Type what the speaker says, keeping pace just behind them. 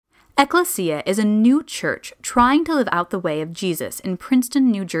Ecclesia is a new church trying to live out the way of Jesus in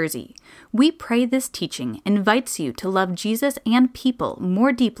Princeton, New Jersey. We pray this teaching invites you to love Jesus and people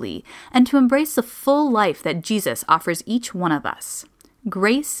more deeply and to embrace the full life that Jesus offers each one of us.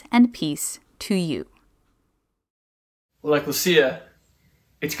 Grace and peace to you. Well, Ecclesia,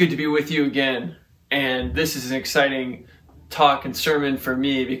 it's good to be with you again. And this is an exciting talk and sermon for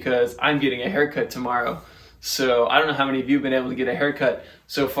me because I'm getting a haircut tomorrow. So I don't know how many of you have been able to get a haircut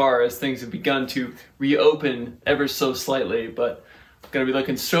so far as things have begun to reopen ever so slightly, but I'm going to be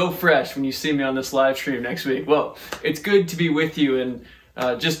looking so fresh when you see me on this live stream next week. Well, it's good to be with you and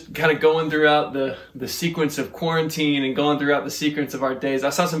just kind of going throughout the sequence of quarantine and going throughout the sequence of our days.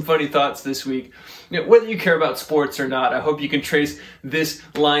 I saw some funny thoughts this week. You know, whether you care about sports or not, I hope you can trace this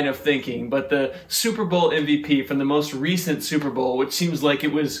line of thinking. But the Super Bowl MVP from the most recent Super Bowl, which seems like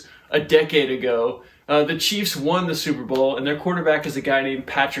it was a decade ago, the Chiefs won the Super Bowl, and their quarterback is a guy named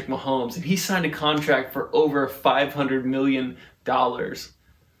Patrick Mahomes, and he signed a contract for over $500 million.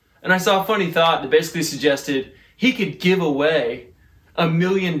 And I saw a funny thought that basically suggested he could give away $1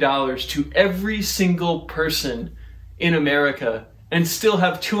 million to every single person in America and still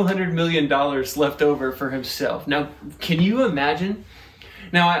have $200 million left over for himself. Now, can you imagine?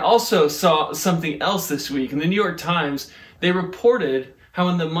 Now, I also saw something else this week. In the New York Times, they reported how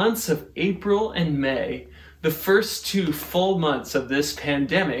in the months of April and May, the first 2 full months of this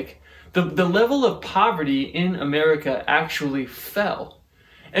pandemic, the level of poverty in America actually fell.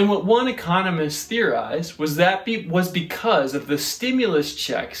 And what one economist theorized was that was because of the stimulus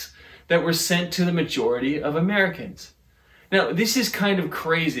checks that were sent to the majority of Americans. Now, this is kind of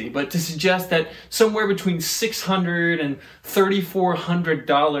crazy, but to suggest that somewhere between $600 and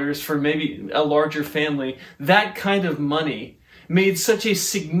 $3,400 for maybe a larger family, that kind of money made such a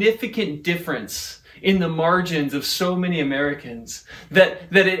significant difference in the margins of so many Americans that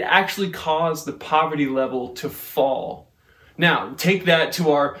it actually caused the poverty level to fall. Now, take that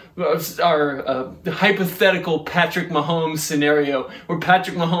to our hypothetical Patrick Mahomes scenario, where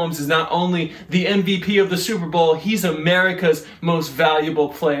Patrick Mahomes is not only the MVP of the Super Bowl, he's America's most valuable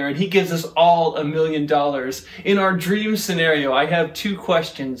player, and he gives us all $1 million. In our dream scenario, I have 2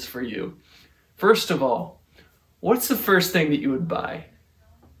 questions for you. First of all, what's the first thing that you would buy?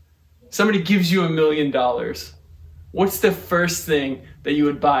 Somebody gives you $1 million. What's the first thing that you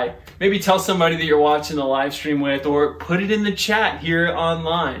would buy? Maybe tell somebody that you're watching the live stream with, or put it in the chat here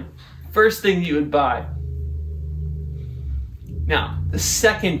online. First thing that you would buy. Now, the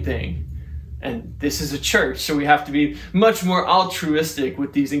second thing, and this is a church, so we have to be much more altruistic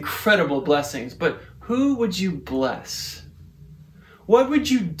with these incredible blessings, but who would you bless? What would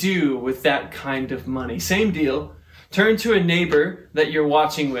you do with that kind of money? Same deal. Turn to a neighbor that you're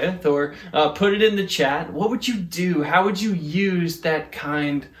watching with, or put it in the chat. What would you do? How would you use that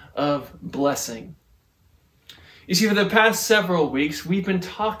kind of blessing? You see, for the past several weeks, we've been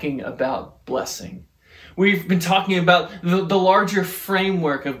talking about blessing. We've been talking about the larger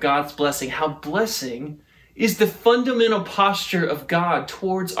framework of God's blessing, how blessing is the fundamental posture of God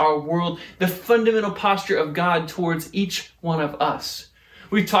towards our world, the fundamental posture of God towards each one of us.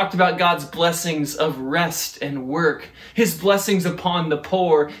 We've talked about God's blessings of rest and work, His blessings upon the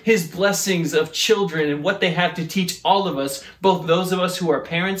poor, His blessings of children and what they have to teach all of us, both those of us who are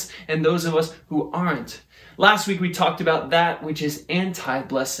parents and those of us who aren't. Last week we talked about that which is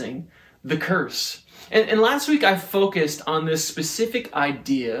anti-blessing, the curse. And last week I focused on this specific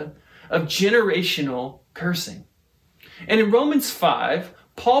idea of generational cursing. And in Romans 5,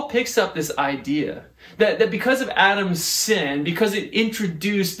 Paul picks up this idea that because of Adam's sin, because it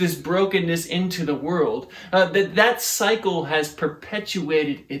introduced this brokenness into the world, that cycle has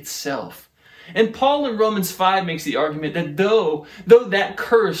perpetuated itself. And Paul in Romans 5 makes the argument that though that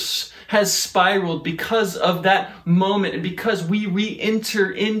curse has spiraled because of that moment, and because we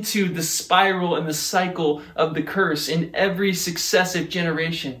re-enter into the spiral and the cycle of the curse in every successive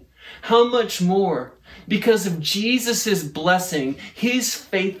generation, how much more because of Jesus' blessing, His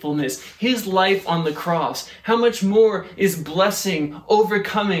faithfulness, His life on the cross, how much more is blessing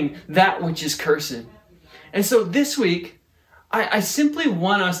overcoming that which is cursed? And so this week, I simply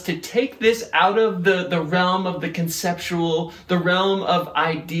want us to take this out of the realm of the conceptual, the realm of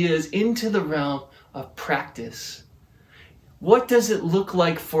ideas, into the realm of practice. What does it look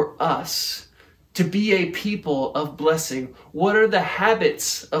like for us to be a people of blessing? What are the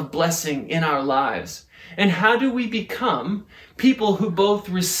habits of blessing in our lives? And how do we become people who both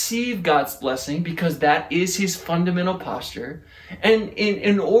receive God's blessing, because that is His fundamental posture, and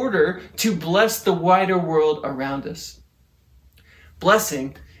in order to bless the wider world around us?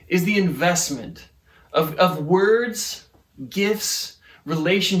 Blessing is the investment of words, gifts,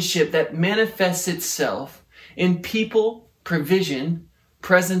 relationship that manifests itself in people, provision,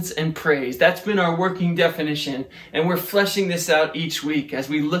 presence, and praise. That's been our working definition, and we're fleshing this out each week as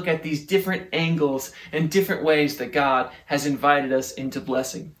we look at these different angles and different ways that God has invited us into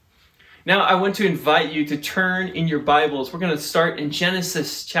blessing. Now, I want to invite you to turn in your Bibles. We're going to start in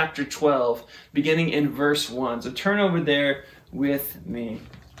Genesis chapter 12, beginning in verse 1. So turn over there with me.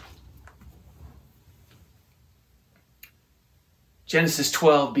 Genesis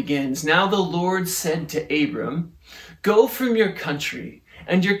 12 begins, "Now the Lord said to Abram, 'Go from your country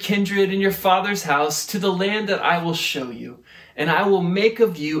and your kindred and your father's house to the land that I will show you, and I will make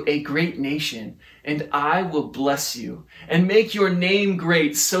of you a great nation, and I will bless you, and make your name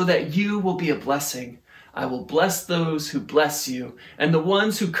great so that you will be a blessing. I will bless those who bless you, and the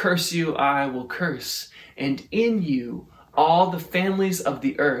ones who curse you I will curse, and in you all the families of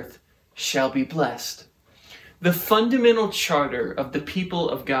the earth shall be blessed.'" The fundamental charter of the people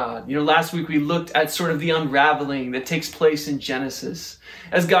of God. Last week we looked at sort of the unraveling that takes place in Genesis.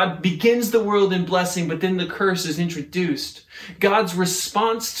 As God begins the world in blessing, but then the curse is introduced. God's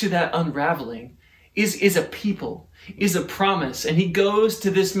response to that unraveling is a people, is a promise. And he goes to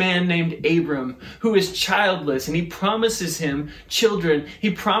this man named Abram, who is childless, and he promises him children.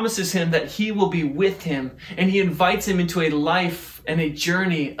 He promises him that he will be with him, and he invites him into a life and a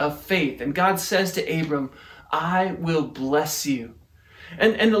journey of faith. And God says to Abram, "I will bless you."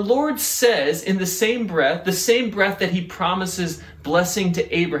 And the Lord says in the same breath that he promises blessing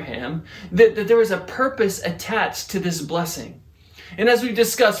to Abraham, that there is a purpose attached to this blessing. And as we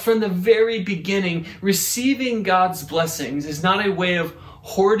discussed from the very beginning, receiving God's blessings is not a way of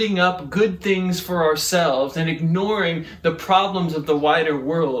hoarding up good things for ourselves and ignoring the problems of the wider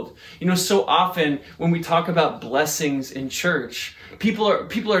world. So often when we talk about blessings in church, people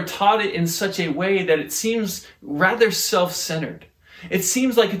are taught it in such a way that it seems rather self-centered. It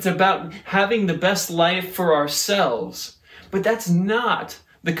seems like it's about having the best life for ourselves, but that's not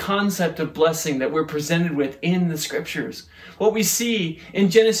the concept of blessing that we're presented with in the scriptures. What we see in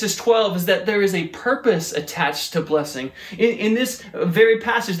Genesis 12 is that there is a purpose attached to blessing. In this very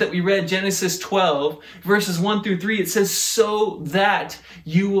passage that we read, Genesis 12, verses 1 through 3, it says, "So that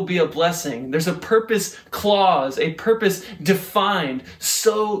you will be a blessing." There's a purpose clause, a purpose defined.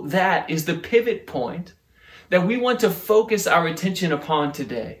 "So that" is the pivot point that we want to focus our attention upon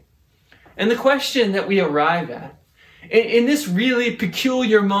today. And the question that we arrive at, in this really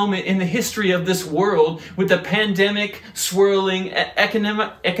peculiar moment in the history of this world, with the pandemic swirling,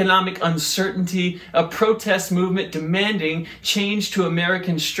 economic uncertainty, a protest movement demanding change to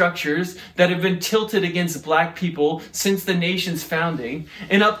American structures that have been tilted against black people since the nation's founding,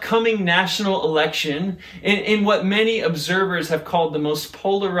 an upcoming national election, in what many observers have called the most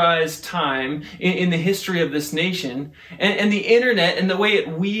polarized time in the history of this nation, and the internet and the way it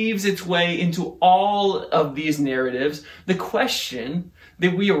weaves its way into all of these narratives, the question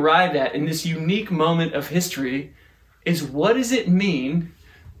that we arrive at in this unique moment of history is, what does it mean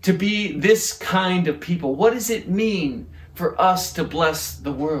to be this kind of people? What does it mean for us to bless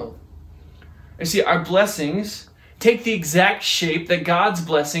the world? You see, our blessings take the exact shape that God's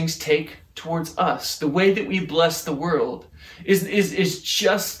blessings take towards us. The way that we bless the world is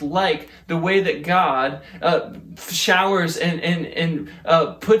just like the way that God showers and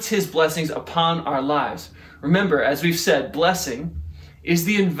puts his blessings upon our lives. Remember, as we've said, blessing is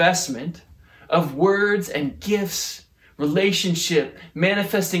the investment of words and gifts, relationship,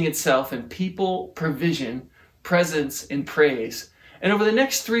 manifesting itself in people, provision, presence, and praise. And over the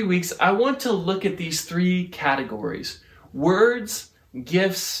next 3 weeks, I want to look at these three categories: words,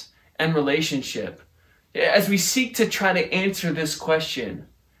 gifts, and relationship, as we seek to try to answer this question: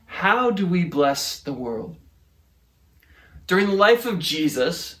 how do we bless the world? During the life of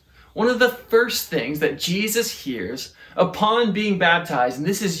Jesus, one of the first things that Jesus hears upon being baptized, and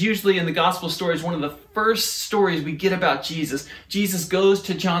this is usually in the gospel stories one of the first stories we get about Jesus. Jesus goes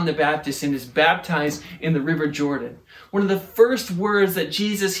to John the Baptist and is baptized in the River Jordan. One of the first words that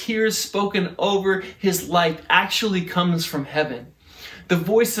Jesus hears spoken over his life actually comes from heaven. The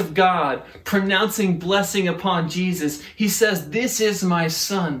voice of God pronouncing blessing upon Jesus. He says, "This is my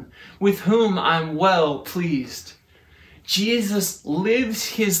son, with whom I'm well pleased." Jesus lives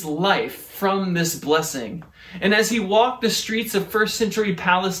his life from this blessing. And as he walked the streets of first century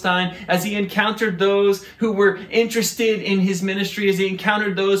Palestine, as he encountered those who were interested in his ministry, as he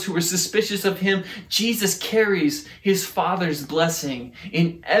encountered those who were suspicious of him, Jesus carries his Father's blessing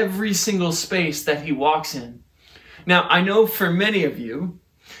in every single space that he walks in. Now, I know for many of you,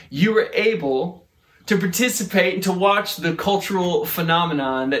 you were able to participate and to watch the cultural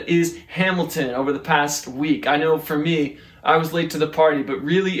phenomenon that is Hamilton over the past week. I know for me, I was late to the party, but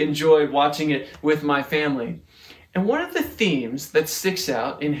really enjoyed watching it with my family. And one of the themes that sticks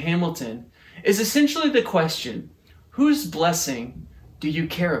out in Hamilton is essentially the question, whose blessing do you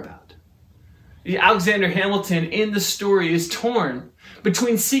care about? Alexander Hamilton in the story is torn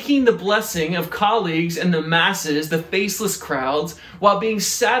between seeking the blessing of colleagues and the masses, the faceless crowds, while being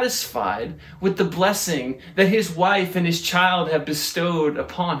satisfied with the blessing that his wife and his child have bestowed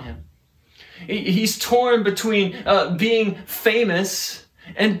upon him. He's torn between being famous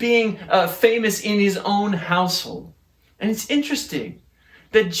and being famous in his own household. And it's interesting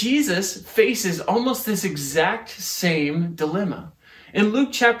that Jesus faces almost this exact same dilemma. In Luke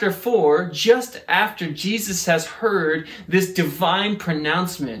chapter 4, just after Jesus has heard this divine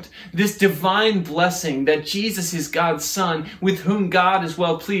pronouncement, this divine blessing that Jesus is God's Son, with whom God is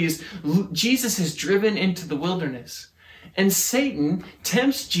well pleased, Jesus is driven into the wilderness. And Satan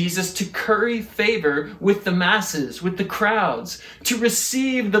tempts Jesus to curry favor with the masses, with the crowds, to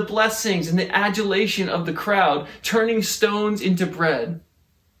receive the blessings and the adulation of the crowd, turning stones into bread.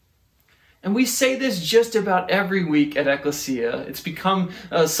 And we say this just about every week at Ecclesia. It's become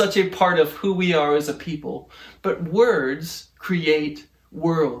such a part of who we are as a people. But words create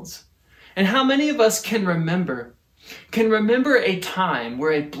worlds. And how many of us can remember a time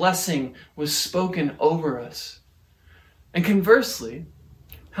where a blessing was spoken over us? And conversely,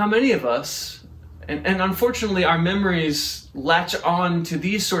 how many of us, and unfortunately our memories latch on to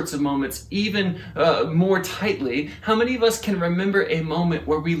these sorts of moments even more tightly, how many of us can remember a moment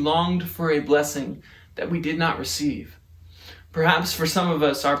where we longed for a blessing that we did not receive? Perhaps for some of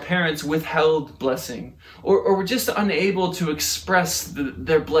us, our parents withheld blessing, or were just unable to express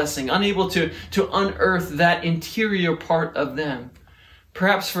their blessing, unable to unearth that interior part of them.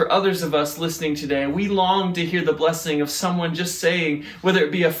 Perhaps for others of us listening today, we long to hear the blessing of someone just saying, whether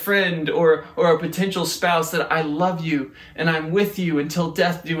it be a friend or a potential spouse, that I love you and I'm with you until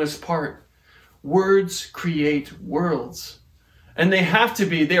death do us part. Words create worlds. And they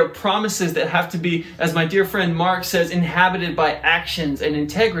are promises that have to be, as my dear friend Mark says, inhabited by actions and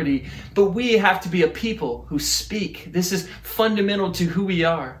integrity. But we have to be a people who speak. This is fundamental to who we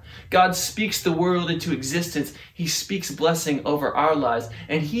are. God speaks the world into existence. He speaks blessing over our lives.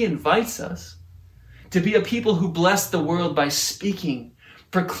 And he invites us to be a people who bless the world by speaking,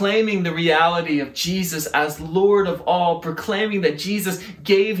 proclaiming the reality of Jesus as Lord of all, proclaiming that Jesus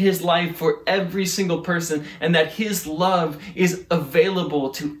gave his life for every single person and that his love is available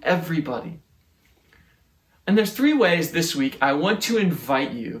to everybody. And there's 3 ways this week I want to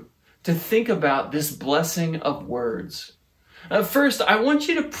invite you to think about this blessing of words. First, I want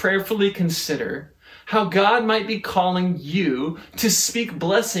you to prayerfully consider how God might be calling you to speak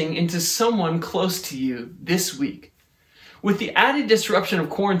blessing into someone close to you this week. With the added disruption of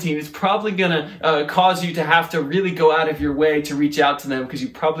quarantine, it's probably going to cause you to have to really go out of your way to reach out to them, because you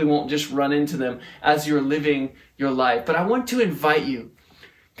probably won't just run into them as you're living your life. But I want to invite you,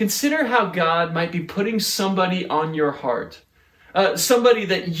 consider how God might be putting somebody on your heart, somebody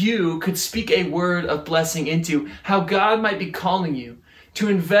that you could speak a word of blessing into, how God might be calling you to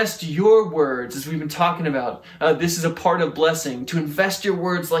invest your words, as we've been talking about. This is a part of blessing, to invest your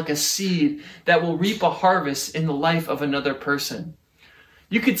words like a seed that will reap a harvest in the life of another person.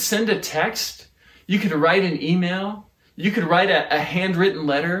 You could send a text, you could write an email, you could write a handwritten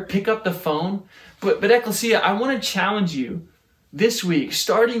letter, pick up the phone. But Ecclesia, I want to challenge you this week,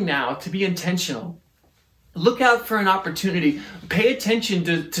 starting now, to be intentional. Look out for an opportunity. Pay attention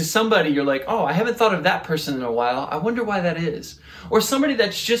to somebody you're like, oh, I haven't thought of that person in a while. I wonder why that is. Or somebody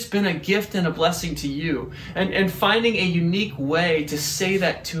that's just been a gift and a blessing to you, and finding a unique way to say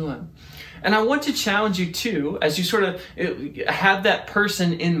that to them. And I want to challenge you too, as you sort of have that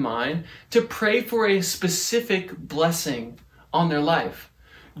person in mind, to pray for a specific blessing on their life.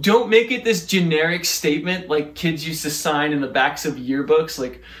 Don't make it this generic statement like kids used to sign in the backs of yearbooks,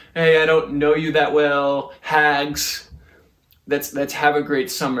 like, hey, I don't know you that well, hags. That's have a great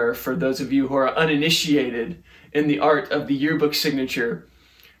summer for those of you who are uninitiated in the art of the yearbook signature.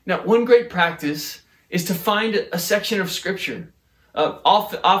 Now, one great practice is to find a section of scripture.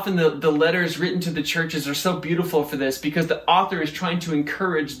 Often the letters written to the churches are so beautiful for this, because the author is trying to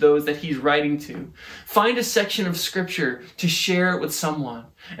encourage those that he's writing to. Find a section of scripture to share it with someone,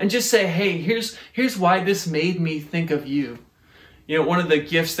 and just say, hey, here's why this made me think of you. You know, one of the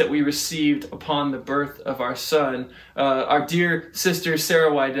gifts that we received upon the birth of our son, our dear sister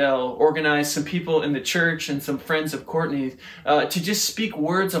Sarah Wydell organized some people in the church and some friends of Courtney's to just speak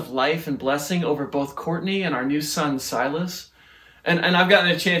words of life and blessing over both Courtney and our new son Silas. And I've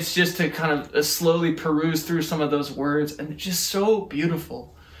gotten a chance just to kind of slowly peruse through some of those words, and they're just so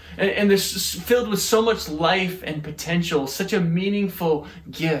beautiful. and they're filled with so much life and potential, such a meaningful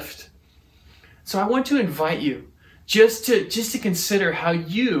gift. So I want to invite you just to consider how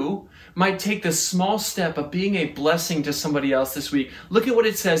you might take the small step of being a blessing to somebody else this week. Look at what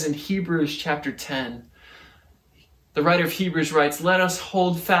it says in Hebrews chapter 10. The writer of Hebrews writes, "Let us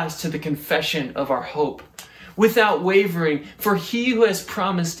hold fast to the confession of our hope without wavering, for he who has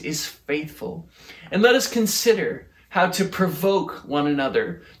promised is faithful. And let us consider how to provoke one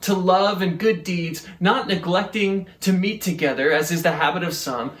another to love and good deeds, not neglecting to meet together, as is the habit of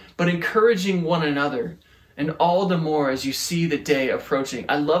some, but encouraging one another, and all the more as you see the day approaching."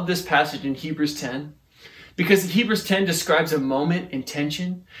 I love this passage in Hebrews 10, because Hebrews 10 describes a moment in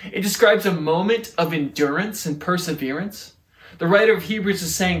tension. It describes a moment of endurance and perseverance. The writer of Hebrews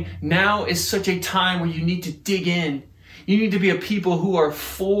is saying, now is such a time where you need to dig in. You need to be a people who are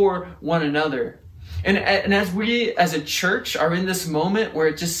for one another. And as we as a church are in this moment where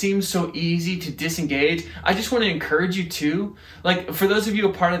it just seems so easy to disengage, I just want to encourage you too. Like, for those of you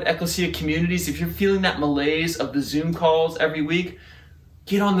a part of Ecclesia communities, if you're feeling that malaise of the Zoom calls every week,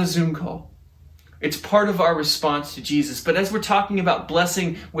 get on the Zoom call. It's part of our response to Jesus. But as we're talking about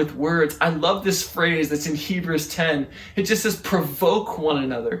blessing with words, I love this phrase that's in Hebrews 10. It just says, provoke one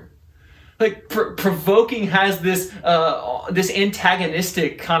another. Like, provoking has this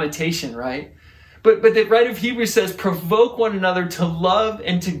antagonistic connotation, right? But the writer of Hebrews says, provoke one another to love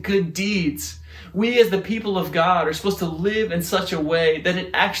and to good deeds. We as the people of God are supposed to live in such a way that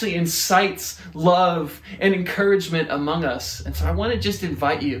it actually incites love and encouragement among us. And so I want to just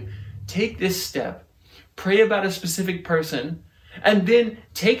invite you, take this step, pray about a specific person, and then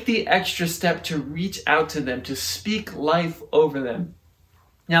take the extra step to reach out to them, to speak life over them.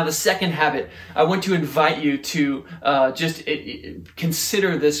 Now, the second habit I want to invite you to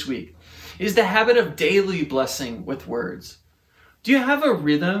consider this week is the habit of daily blessing with words. Do you have a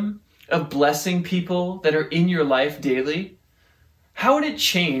rhythm of blessing people that are in your life daily? How would it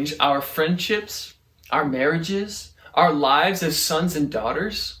change our friendships, our marriages, our lives as sons and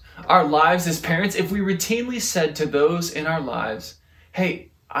daughters, our lives as parents, if we routinely said to those in our lives,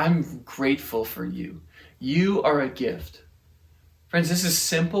 hey, I'm grateful for you. You are a gift. Friends, this is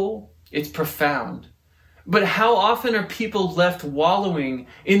simple. It's profound. But how often are people left wallowing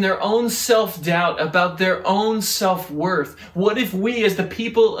in their own self-doubt about their own self-worth? What if we, as the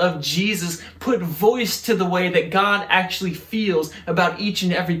people of Jesus, put voice to the way that God actually feels about each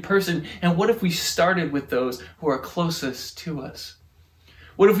and every person? And what if we started with those who are closest to us?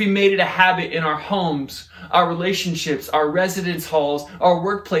 What if we made it a habit in our homes, our relationships, our residence halls, our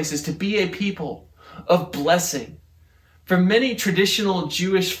workplaces to be a people of blessing? For many traditional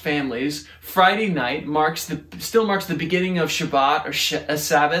Jewish families, Friday night still marks the beginning of Shabbat or a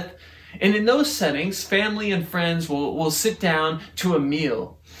Sabbath. And in those settings, family and friends will sit down to a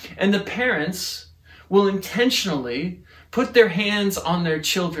meal. And the parents will intentionally put their hands on their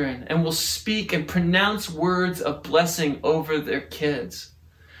children and will speak and pronounce words of blessing over their kids.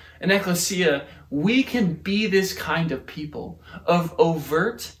 In Ecclesia, we can be this kind of people of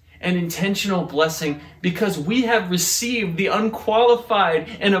overt and intentional blessing because we have received the unqualified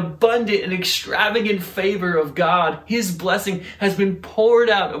and abundant and extravagant favor of God. His blessing has been poured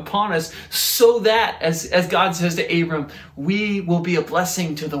out upon us so that, as God says to Abram, we will be a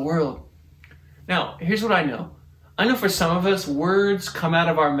blessing to the world. Now, here's what I know. I know for some of us, words come out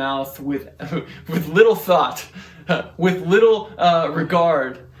of our mouth with little thought, with little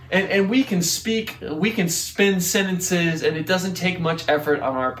regard. And we can speak, we can spin sentences, and it doesn't take much effort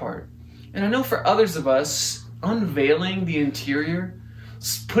on our part. And I know for others of us, unveiling the interior,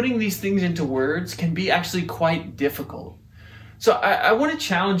 putting these things into words can be actually quite difficult. So I want to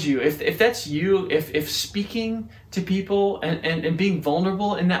challenge you, if that's you, if speaking to people and being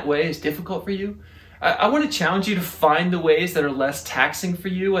vulnerable in that way is difficult for you, I want to challenge you to find the ways that are less taxing for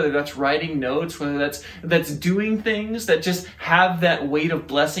you, whether that's writing notes, whether that's doing things that just have that weight of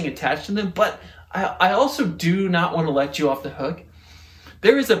blessing attached to them. But I also do not want to let you off the hook.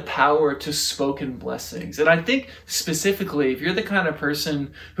 There is a power to spoken blessings. And I think specifically, if you're the kind of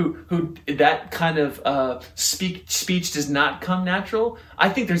person who that kind of speech does not come natural, I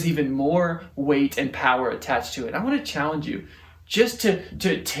think there's even more weight and power attached to it. I want to challenge you just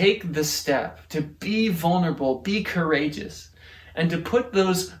to take the step, to be vulnerable, be courageous, and to put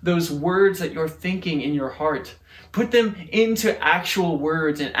those words that you're thinking in your heart, put them into actual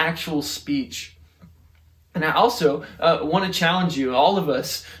words and actual speech. And I also want to challenge you, all of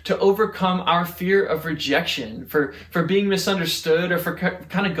us, to overcome our fear of rejection, for being misunderstood, or for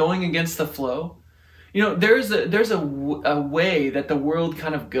kind of going against the flow. You know, there's a way that the world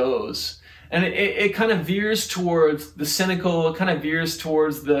kind of goes. And it kind of veers towards the cynical, it kind of veers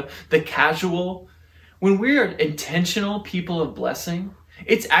towards the casual. When we are intentional people of blessing,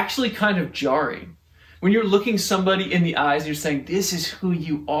 it's actually kind of jarring. When you're looking somebody in the eyes, you're saying, this is who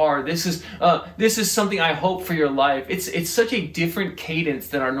you are. This is something I hope for your life. It's such a different cadence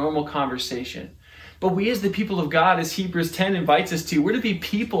than our normal conversation. But we as the people of God, as Hebrews 10 invites us to, we're to be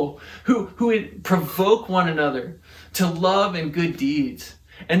people who provoke one another to love and good deeds.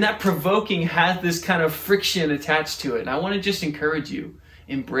 And that provoking has this kind of friction attached to it. And I want to just encourage you,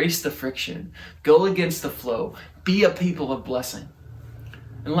 embrace the friction, go against the flow, be a people of blessing.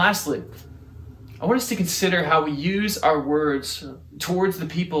 And lastly, I want us to consider how we use our words towards the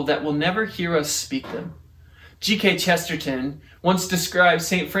people that will never hear us speak them. G.K. Chesterton once described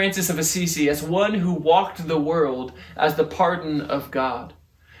St. Francis of Assisi as one who walked the world as the pardon of God.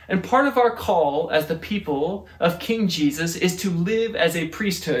 And part of our call as the people of King Jesus is to live as a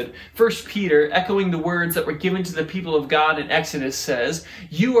priesthood. 1 Peter, echoing the words that were given to the people of God in Exodus, says,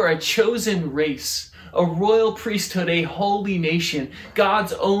 "You are a chosen race, a royal priesthood, a holy nation,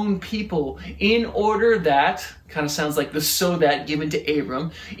 God's own people, in order that," kind of sounds like the "so that" given to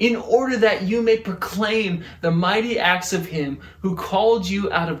Abram, "in order that you may proclaim the mighty acts of him who called you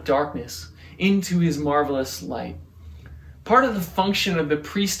out of darkness into his marvelous light." Part of the function of the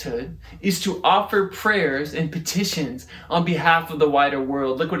priesthood is to offer prayers and petitions on behalf of the wider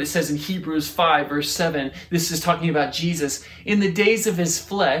world. Look what it says in Hebrews 5, verse 7. This is talking about Jesus. In the days of his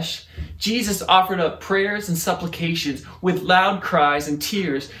flesh, Jesus offered up prayers and supplications with loud cries and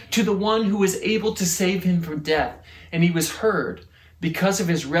tears to the one who was able to save him from death, and he was heard because of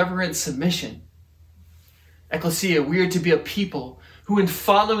his reverent submission. Ecclesia, we are to be a people who, in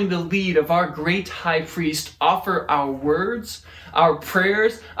following the lead of our great high priest, offer our words, our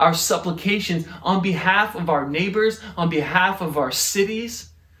prayers, our supplications on behalf of our neighbors, on behalf of our cities,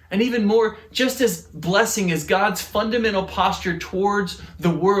 and even more, just as blessing is God's fundamental posture towards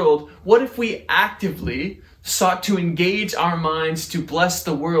the world, what if we actively sought to engage our minds to bless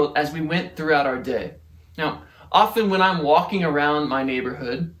the world as we went throughout our day? Now, often when I'm walking around my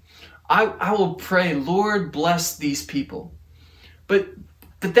neighborhood, I will pray, Lord, bless these people. But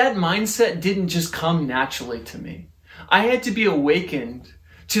that mindset didn't just come naturally to me. I had to be awakened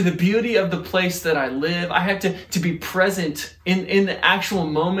to the beauty of the place that I live. I had to be present in the actual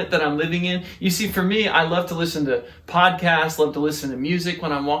moment that I'm living in. You see, for me, I love to listen to podcasts, love to listen to music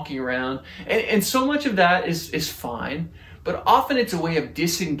when I'm walking around. And so much of that is fine, but often it's a way of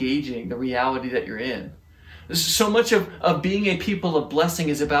disengaging the reality that you're in. So much of being a people of blessing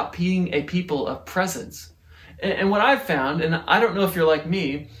is about being a people of presence. And what I've found, and I don't know if you're like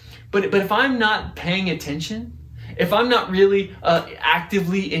me, but if I'm not paying attention, if I'm not really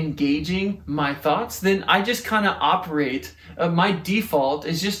actively engaging my thoughts, then I just kind of operate. My default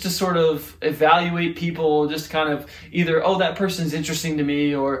is just to sort of evaluate people, just kind of either, oh, that person's interesting to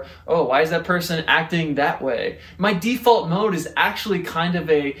me, or, oh, why is that person acting that way? My default mode is actually kind of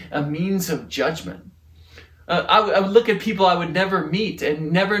a means of judgment. I would look at people I would never meet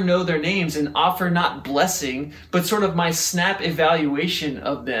and never know their names and offer not blessing, but sort of my snap evaluation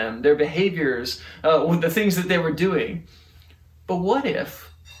of them, their behaviors, with the things that they were doing. But what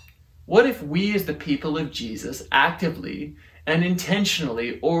if we as the people of Jesus actively and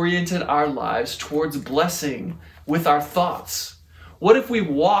intentionally oriented our lives towards blessing with our thoughts? What if we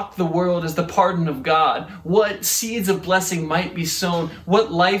walk the world as the pardon of God? What seeds of blessing might be sown?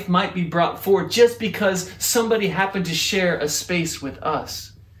 What life might be brought forth just because somebody happened to share a space with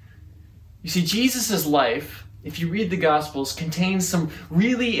us? You see, Jesus' life, if you read the Gospels, contains some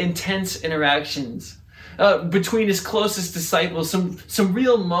really intense interactions between his closest disciples, some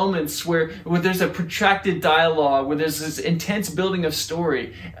real moments where there's a protracted dialogue, where there's this intense building of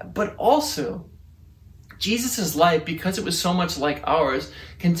story, but also Jesus' life, because it was so much like ours,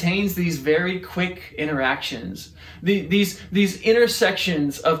 contains these very quick interactions. These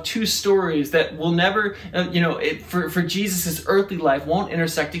intersections of two stories that will never, for Jesus' earthly life, won't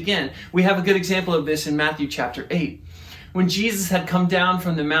intersect again. We have a good example of this in Matthew chapter 8. When Jesus had come down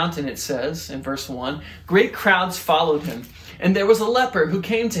from the mountain, it says in verse 1, great crowds followed him, and there was a leper who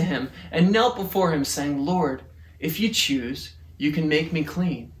came to him and knelt before him, saying, Lord, if you choose, you can make me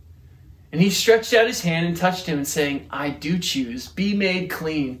clean. And he stretched out his hand and touched him, and saying, I do choose, be made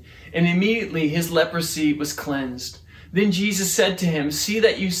clean. And immediately his leprosy was cleansed. Then Jesus said to him, see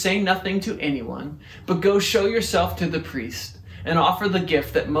that you say nothing to anyone, but go show yourself to the priest, and offer the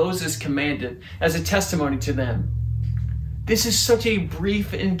gift that Moses commanded as a testimony to them. This is such a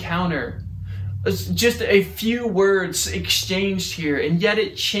brief encounter. It's just a few words exchanged here, and yet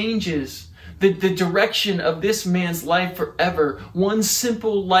it changes the direction of this man's life forever. One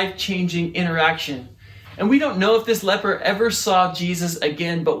simple life-changing interaction. And we don't know if this leper ever saw Jesus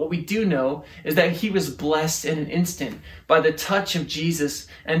again, but what we do know is that he was blessed in an instant by the touch of Jesus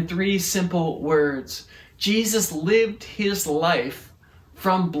and 3 simple words. Jesus lived his life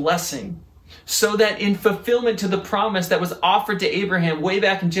from blessing, so that in fulfillment to the promise that was offered to Abraham way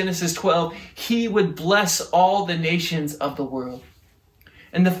back in Genesis 12, he would bless all the nations of the world.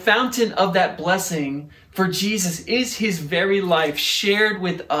 And the fountain of that blessing for Jesus is his very life shared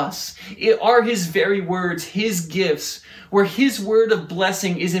with us. It are his very words, his gifts, where his word of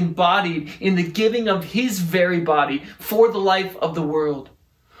blessing is embodied in the giving of his very body for the life of the world.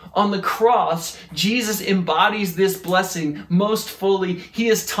 On the cross, Jesus embodies this blessing most fully. He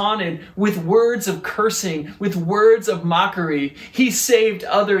is taunted with words of cursing, with words of mockery. He saved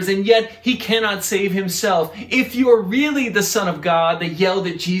others, and yet he cannot save himself. If you are really the Son of God, they yelled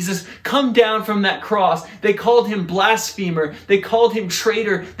at Jesus, come down from that cross. They called him blasphemer. They called him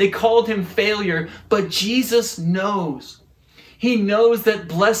traitor. They called him failure. But Jesus knows. He knows that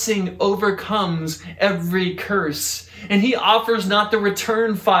blessing overcomes every curse. And he offers not the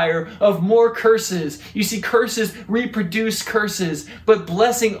return fire of more curses. You see, curses reproduce curses, but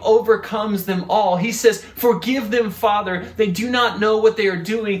blessing overcomes them all. He says, forgive them, Father. They do not know what they are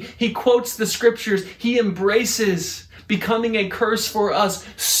doing. He quotes the scriptures. He embraces becoming a curse for us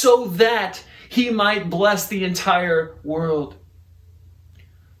so that he might bless the entire world.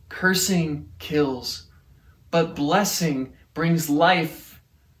 Cursing kills, but blessing brings life.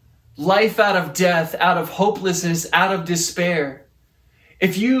 Life out of death, out of hopelessness, out of despair.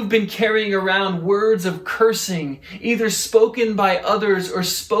 If you've been carrying around words of cursing, either spoken by others or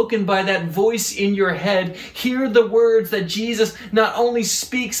spoken by that voice in your head, hear the words that Jesus not only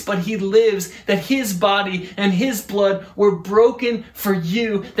speaks, but he lives, that his body and his blood were broken for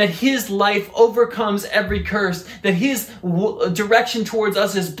you, that his life overcomes every curse, that his direction towards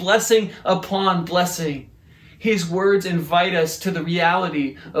us is blessing upon blessing. His words invite us to the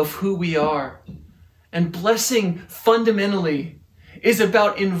reality of who we are. And blessing fundamentally is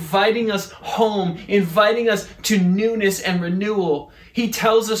about inviting us home, inviting us to newness and renewal. He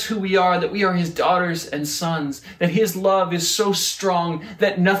tells us who we are, that we are his daughters and sons, that his love is so strong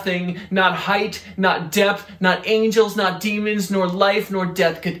that nothing, not height, not depth, not angels, not demons, nor life, nor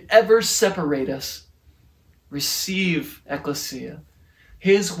death could ever separate us. Receive, Ecclesia,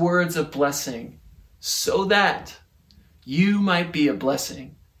 his words of blessing, so that you might be a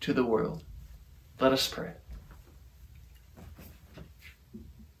blessing to the world. Let us pray.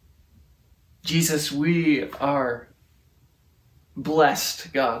 Jesus, we are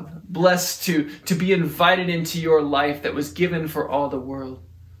blessed, God. Blessed to be invited into your life that was given for all the world.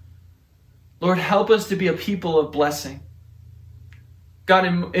 Lord, help us to be a people of blessing. God,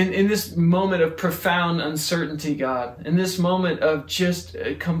 in this moment of profound uncertainty, God, in this moment of just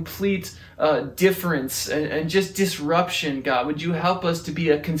complete difference and just disruption, God, would you help us to be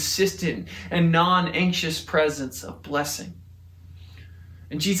a consistent and non-anxious presence of blessing?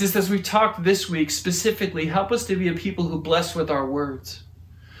 And Jesus, as we talked this week specifically, help us to be a people who bless with our words.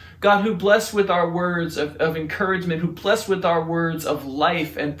 God, who bless with our words of encouragement, who bless with our words of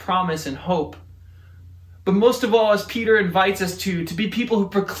life and promise and hope. But most of all, as Peter invites us to be people who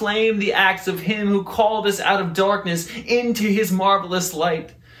proclaim the acts of him who called us out of darkness into his marvelous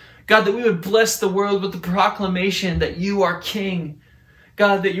light. God, that we would bless the world with the proclamation that you are King.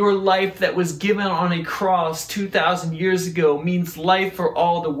 God, that your life that was given on a cross 2,000 years ago means life for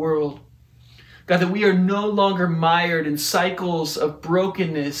all the world. God, that we are no longer mired in cycles of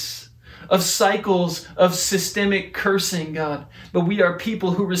brokenness, of cycles of systemic cursing, God, but we are people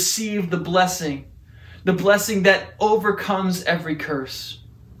who receive the blessing that overcomes every curse.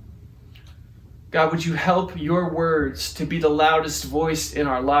 God, would you help your words to be the loudest voice in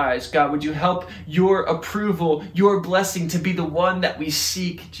our lives? God, would you help your approval, your blessing to be the one that we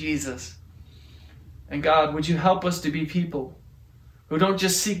seek, Jesus? And God, would you help us to be people who don't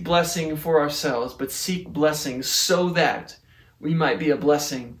just seek blessing for ourselves, but seek blessing so that we might be a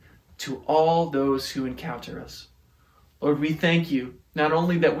blessing to all those who encounter us. Lord, we thank you, not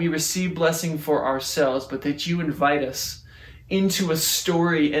only that we receive blessing for ourselves, but that you invite us into a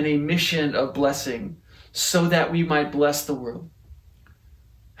story and a mission of blessing so that we might bless the world.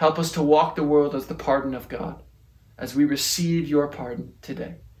 Help us to walk the world as the pardon of God as we receive your pardon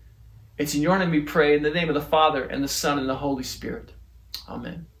today. It's in your name we pray, in the name of the Father and the Son and the Holy Spirit.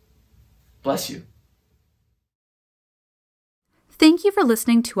 Amen. Bless you. Thank you for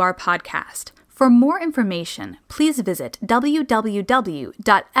listening to our podcast. For more information, please visit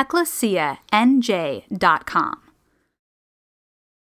www.ecclesianj.com.